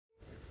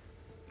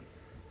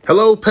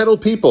Hello, pedal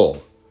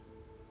people.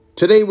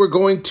 Today we're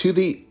going to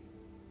the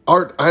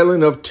art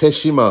island of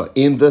Teshima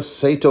in the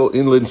Seto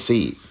Inland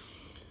Sea.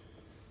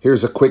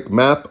 Here's a quick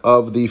map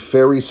of the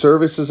ferry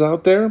services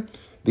out there.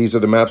 These are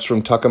the maps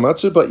from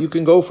Takamatsu, but you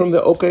can go from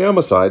the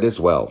Okayama side as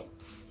well.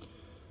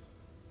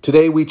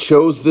 Today we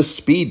chose the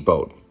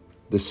speedboat.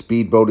 The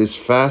speedboat is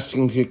fast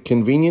and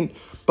convenient,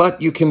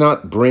 but you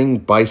cannot bring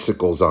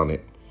bicycles on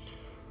it.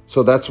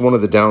 So that's one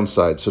of the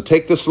downsides. So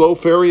take the slow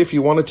ferry if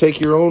you want to take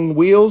your own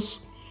wheels.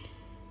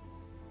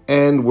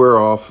 And we're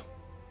off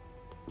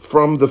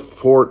from the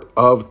port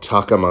of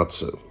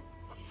Takamatsu.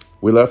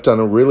 We left on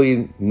a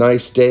really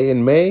nice day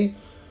in May.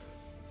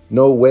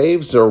 No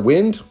waves or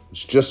wind.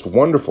 It's just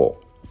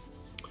wonderful.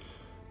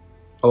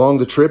 Along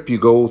the trip, you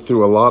go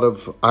through a lot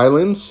of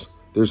islands.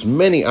 There's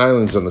many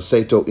islands on the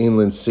Seto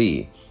Inland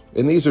Sea,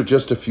 and these are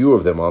just a few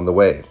of them on the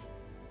way.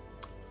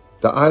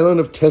 The island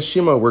of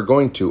Teshima we're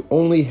going to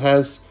only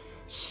has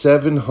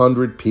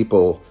 700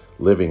 people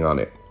living on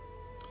it.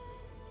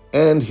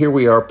 And here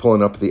we are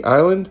pulling up the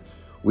island.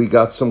 We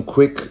got some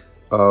quick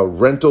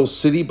rental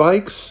city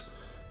bikes.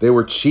 They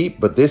were cheap,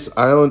 but this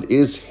island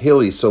is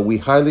hilly, so we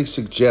highly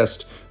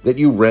suggest that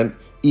you rent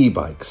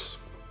e-bikes.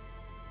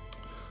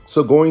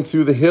 So going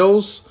through the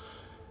hills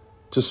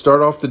to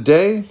start off the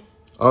day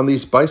on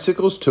these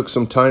bicycles took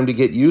some time to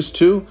get used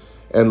to.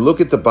 And look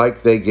at the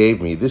bike they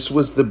gave me. This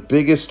was the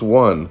biggest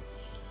one,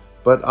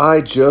 but I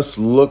just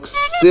look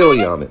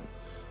silly on it.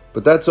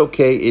 But that's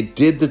okay, it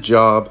did the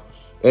job.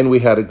 And we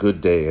had a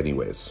good day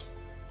anyways.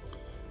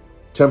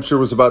 Temperature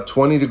was about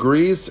 20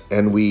 degrees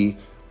and we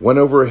went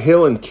over a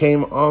hill and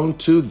came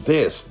onto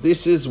this.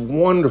 This is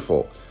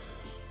wonderful.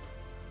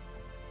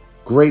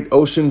 Great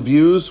ocean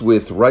views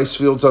with rice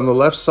fields on the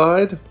left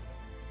side.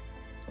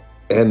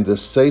 And the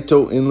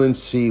Seto Inland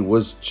Sea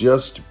was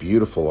just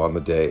beautiful on the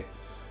day.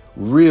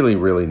 Really,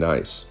 really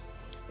nice.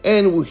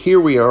 And here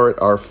we are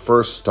at our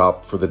first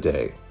stop for the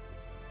day.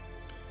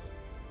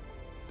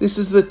 This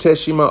is the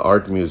Teshima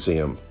Art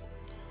Museum.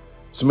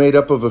 It's made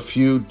up of a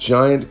few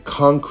giant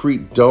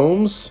concrete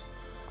domes.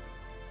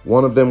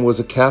 One of them was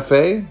a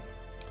cafe.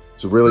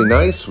 It's really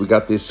nice. We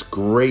got this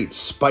great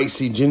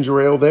spicy ginger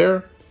ale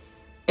there.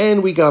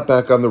 And we got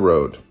back on the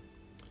road.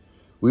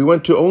 We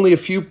went to only a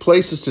few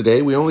places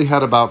today. We only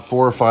had about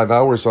 4 or 5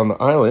 hours on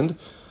the island.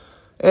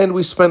 And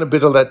we spent a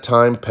bit of that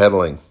time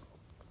pedaling.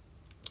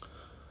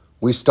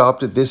 We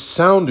stopped at this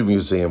sound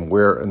museum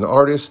where an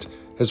artist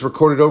has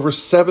recorded over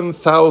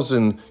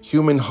 7,000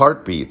 human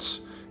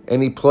heartbeats.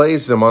 And he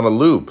plays them on a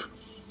loop,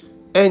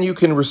 and you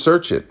can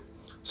research it.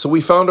 So we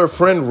found our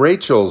friend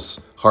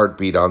Rachel's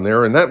heartbeat on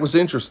there, and that was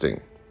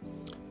interesting.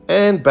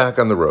 And back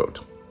on the road.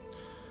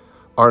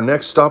 Our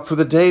next stop for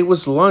the day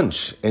was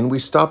lunch, and we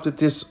stopped at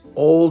this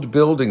old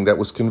building that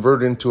was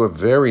converted into a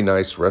very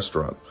nice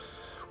restaurant.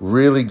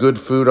 Really good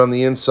food on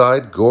the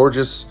inside,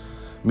 gorgeous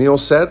meal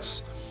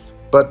sets,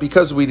 but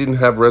because we didn't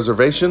have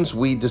reservations,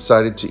 we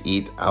decided to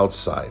eat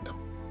outside.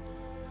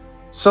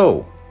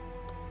 So,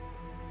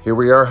 here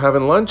we are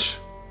having lunch,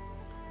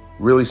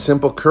 really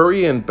simple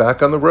curry, and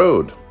back on the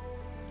road.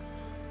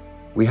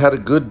 We had a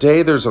good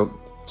day. There's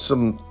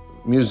some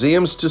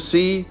museums to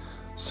see,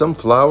 some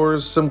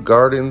flowers, some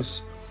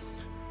gardens.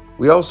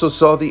 We also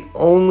saw the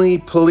only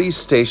police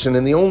station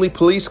and the only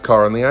police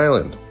car on the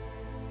island.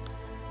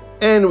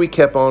 And we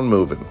kept on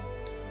moving.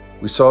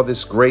 We saw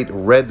this great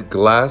red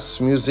glass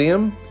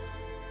museum,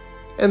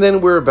 and then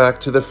we're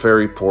back to the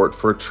ferry port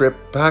for a trip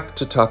back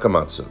to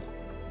Takamatsu.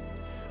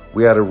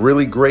 We had a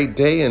really great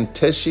day, and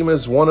Teshima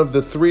is one of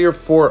the 3 or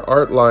 4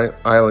 art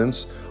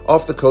islands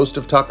off the coast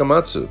of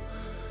Takamatsu.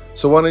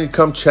 So why don't you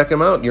come check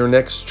them out your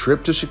next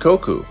trip to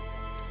Shikoku?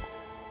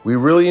 We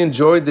really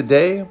enjoyed the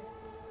day,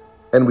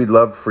 and we'd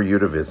love for you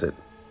to visit.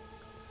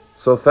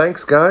 So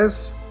thanks,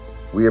 guys.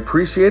 We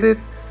appreciate it,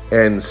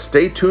 and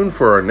stay tuned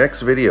for our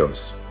next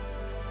videos.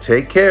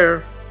 Take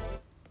care.